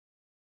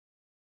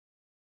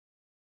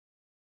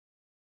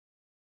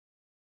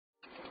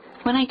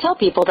When I tell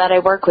people that I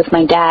work with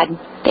my dad,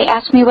 they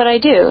ask me what I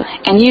do,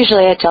 and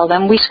usually I tell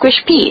them we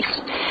squish peas.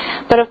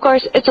 But of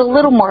course, it's a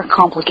little more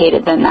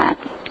complicated than that.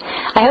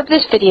 I hope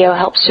this video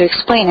helps to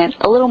explain it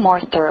a little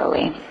more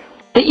thoroughly.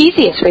 The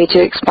easiest way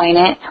to explain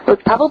it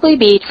would probably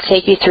be to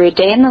take you through a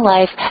day in the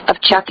life of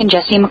Chuck and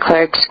Jessie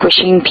McClurg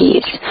squishing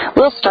peas.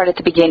 We'll start at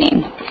the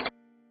beginning.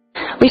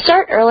 We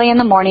start early in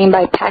the morning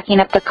by packing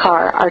up the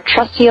car, our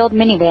trusty old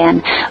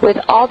minivan, with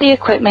all the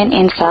equipment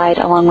inside,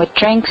 along with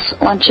drinks,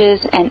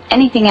 lunches, and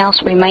anything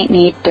else we might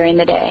need during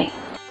the day.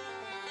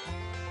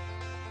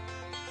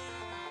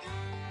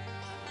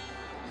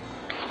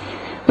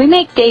 We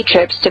make day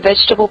trips to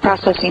vegetable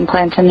processing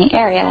plants in the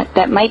area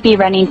that might be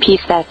running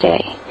peas that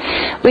day.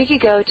 We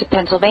could go to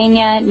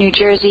Pennsylvania, New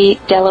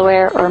Jersey,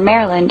 Delaware, or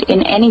Maryland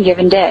in any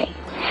given day.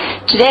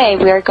 Today,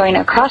 we are going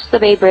across the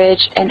Bay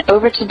Bridge and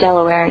over to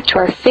Delaware to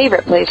our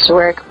favorite place to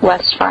work,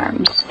 West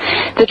Farms.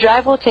 The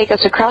drive will take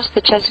us across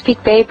the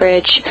Chesapeake Bay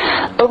Bridge,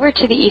 over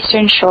to the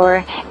eastern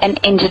shore, and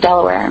into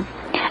Delaware.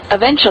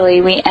 Eventually,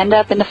 we end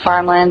up in the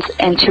farmlands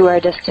and to our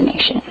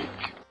destination.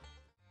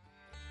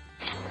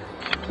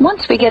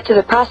 Once we get to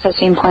the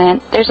processing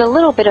plant, there's a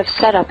little bit of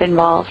setup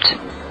involved.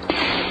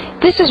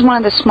 This is one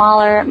of the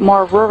smaller,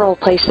 more rural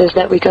places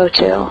that we go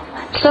to.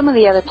 Some of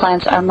the other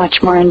plants are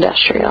much more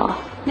industrial.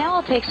 Now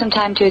I'll take some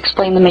time to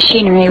explain the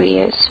machinery we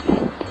use.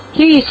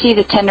 Here you see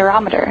the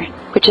tenderometer,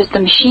 which is the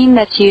machine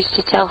that's used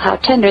to tell how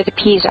tender the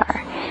peas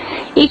are.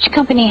 Each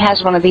company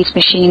has one of these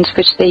machines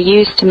which they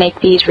use to make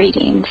these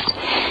readings.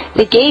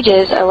 The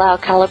gauges allow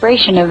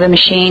calibration of the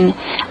machine,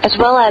 as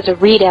well as a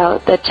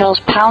readout that tells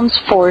pounds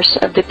force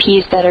of the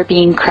peas that are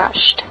being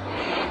crushed.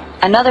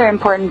 Another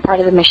important part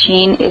of the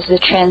machine is the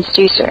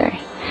transducer.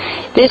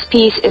 This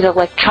piece is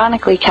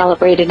electronically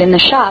calibrated in the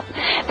shop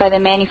by the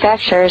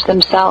manufacturers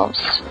themselves.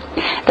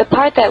 The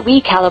part that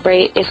we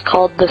calibrate is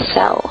called the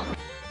cell.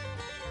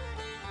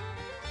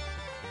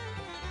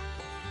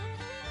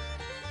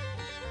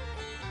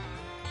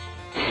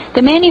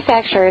 The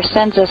manufacturer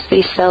sends us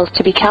these cells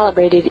to be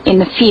calibrated in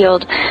the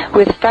field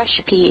with fresh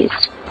peas.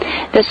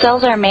 The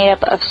cells are made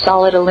up of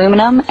solid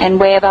aluminum and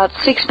weigh about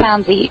 6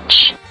 pounds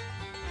each.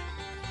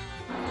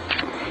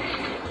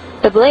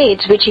 The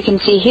blades, which you can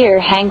see here,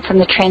 hang from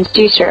the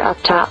transducer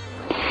up top.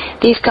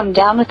 These come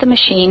down with the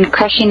machine,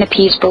 crushing the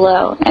peas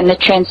below, and the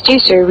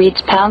transducer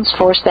reads pounds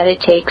force that it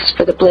takes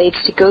for the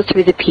blades to go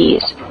through the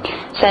peas,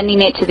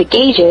 sending it to the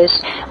gauges,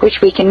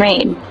 which we can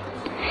read.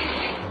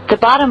 The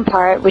bottom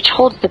part, which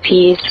holds the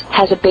peas,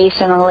 has a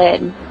base and a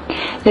lid.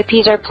 The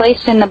peas are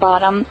placed in the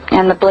bottom,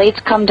 and the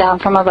blades come down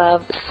from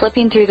above,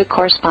 slipping through the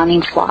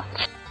corresponding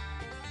slots.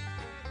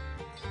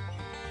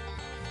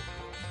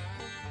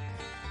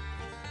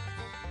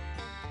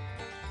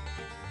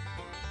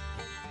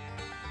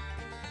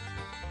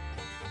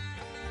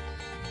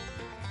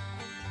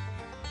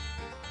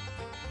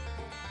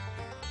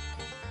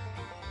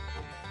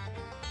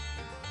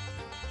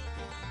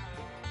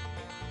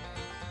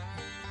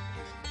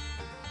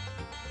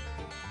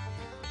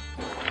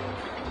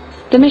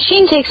 The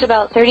machine takes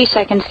about 30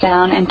 seconds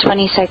down and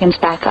 20 seconds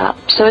back up,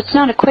 so it's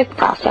not a quick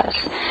process,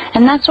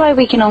 and that's why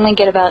we can only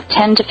get about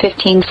 10 to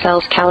 15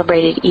 cells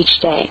calibrated each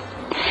day.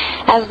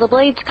 As the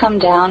blades come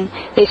down,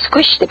 they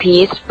squish the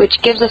peas,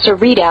 which gives us a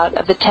readout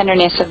of the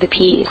tenderness of the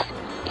peas.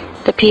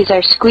 The peas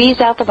are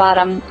squeezed out the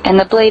bottom, and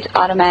the blades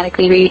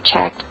automatically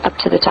retract up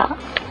to the top.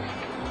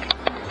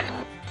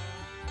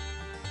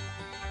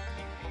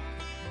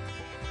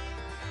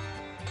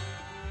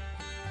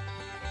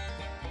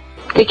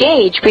 The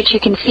gauge, which you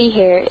can see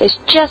here, is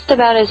just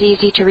about as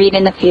easy to read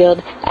in the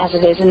field as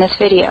it is in this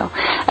video,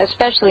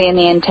 especially in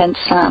the intense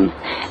sun,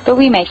 but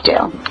we make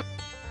do.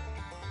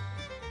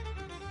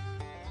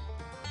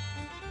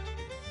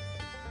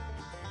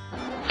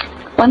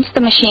 Once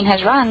the machine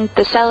has run,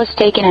 the cell is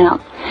taken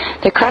out.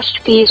 The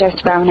crushed peas are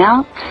thrown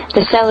out,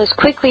 the cell is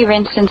quickly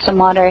rinsed in some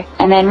water,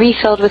 and then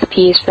refilled with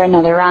peas for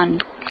another run.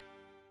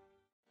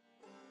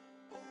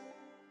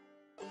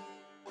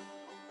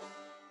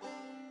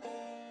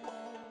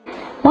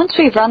 Once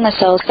we've run the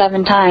cell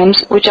 7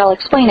 times, which I'll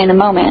explain in a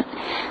moment,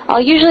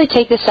 I'll usually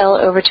take the cell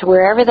over to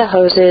wherever the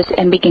hose is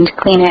and begin to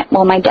clean it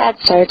while my dad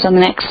starts on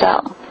the next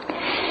cell.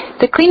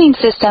 The cleaning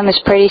system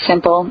is pretty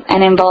simple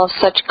and involves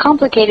such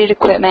complicated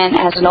equipment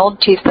as an old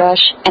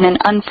toothbrush and an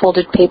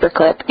unfolded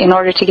paperclip in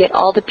order to get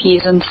all the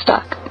peas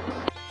unstuck.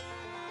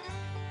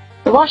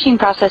 The washing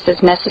process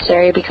is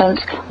necessary because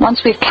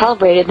once we've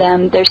calibrated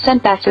them, they're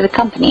sent back to the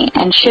company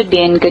and should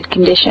be in good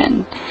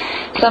condition.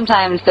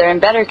 Sometimes they're in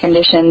better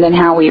condition than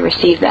how we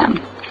receive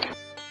them.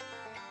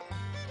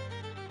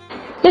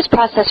 This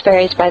process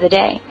varies by the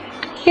day.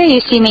 Here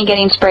you see me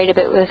getting sprayed a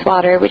bit with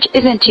water, which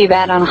isn't too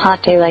bad on a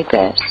hot day like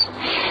this.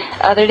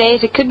 Other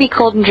days it could be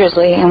cold and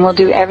drizzly, and we'll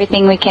do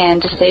everything we can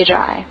to stay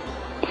dry.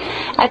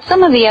 At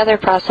some of the other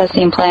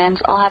processing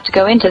plants, I'll have to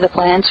go into the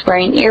plants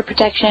wearing ear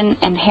protection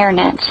and hair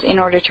nets in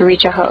order to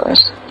reach a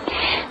hose.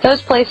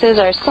 Those places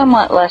are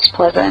somewhat less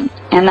pleasant,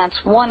 and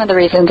that's one of the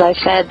reasons I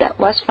said that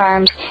West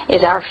Farms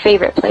is our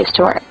favorite place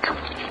to work.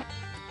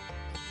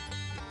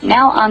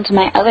 Now on to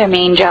my other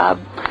main job,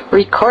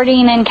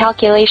 recording and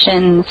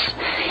calculations.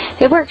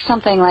 It works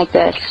something like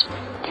this.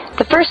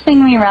 The first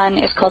thing we run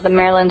is called the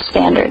Maryland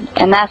standard,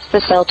 and that's the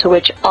cell to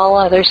which all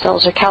other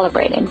cells are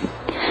calibrated.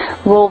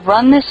 We'll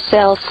run this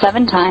cell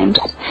 7 times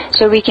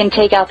so we can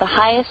take out the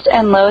highest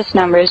and lowest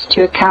numbers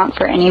to account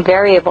for any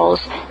variables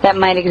that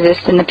might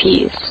exist in the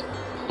P's.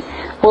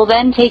 We'll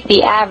then take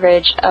the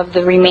average of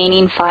the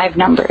remaining 5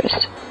 numbers.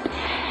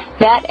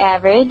 That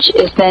average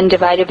is then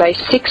divided by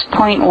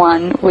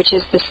 6.1, which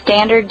is the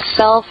standard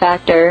cell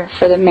factor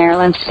for the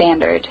Maryland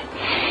standard.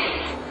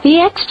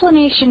 The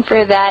explanation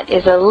for that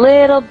is a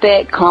little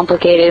bit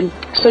complicated,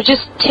 so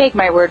just take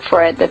my word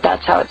for it that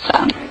that's how it's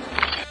done.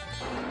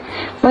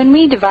 When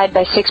we divide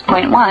by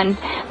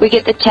 6.1, we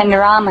get the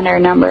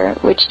tenderometer number,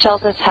 which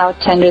tells us how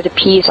tender the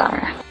peas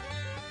are.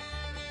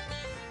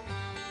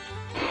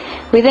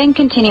 We then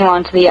continue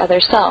on to the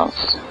other cells.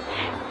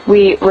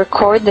 We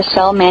record the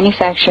cell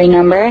manufacturing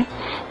number,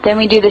 then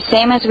we do the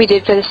same as we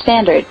did for the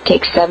standard.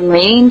 Take 7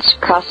 readings,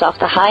 cross off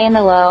the high and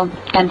the low,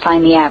 and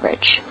find the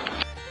average.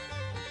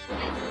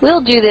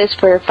 We'll do this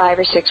for 5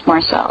 or 6 more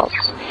cells.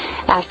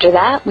 After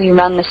that, we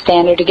run the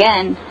standard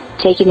again,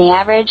 taking the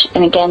average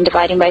and again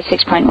dividing by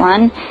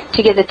 6.1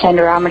 to get the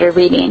tenderometer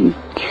reading.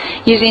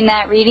 Using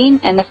that reading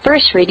and the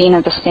first reading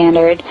of the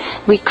standard,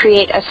 we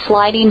create a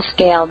sliding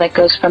scale that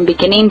goes from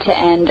beginning to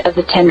end of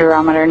the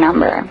tenderometer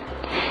number.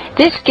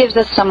 This gives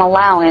us some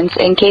allowance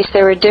in case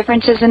there were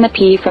differences in the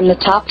P from the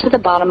top to the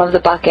bottom of the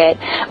bucket,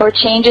 or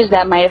changes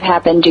that might have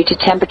happened due to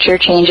temperature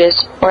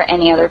changes or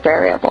any other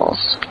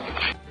variables.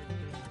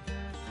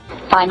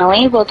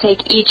 Finally, we'll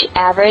take each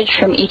average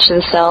from each of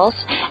the cells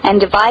and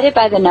divide it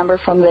by the number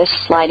from this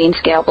sliding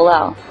scale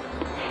below.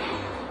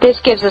 This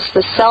gives us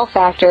the cell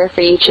factor for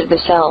each of the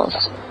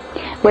cells.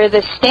 Where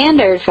the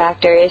standard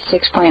factor is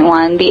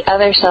 6.1, the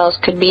other cells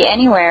could be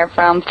anywhere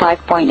from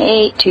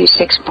 5.8 to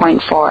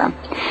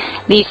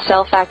 6.4. These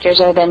cell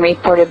factors are then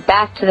reported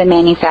back to the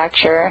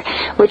manufacturer,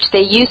 which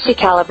they use to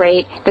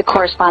calibrate the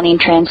corresponding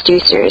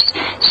transducers,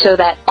 so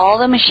that all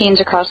the machines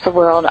across the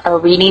world are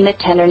reading the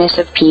tenderness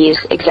of peas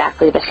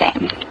exactly the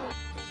same.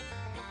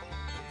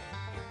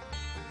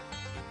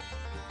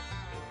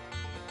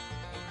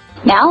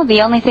 Now,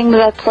 the only thing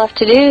that's left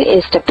to do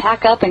is to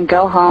pack up and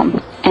go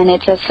home, and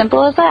it's as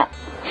simple as that.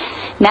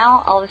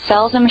 Now, all the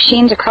cells and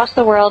machines across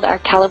the world are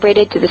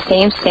calibrated to the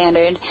same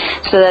standard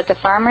so that the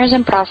farmers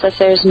and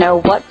processors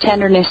know what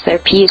tenderness their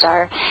peas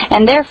are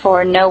and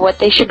therefore know what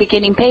they should be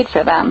getting paid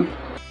for them.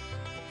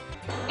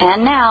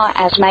 And now,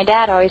 as my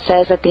dad always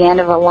says at the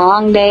end of a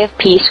long day of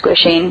pea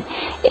squishing,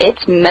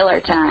 it's Miller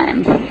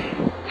time.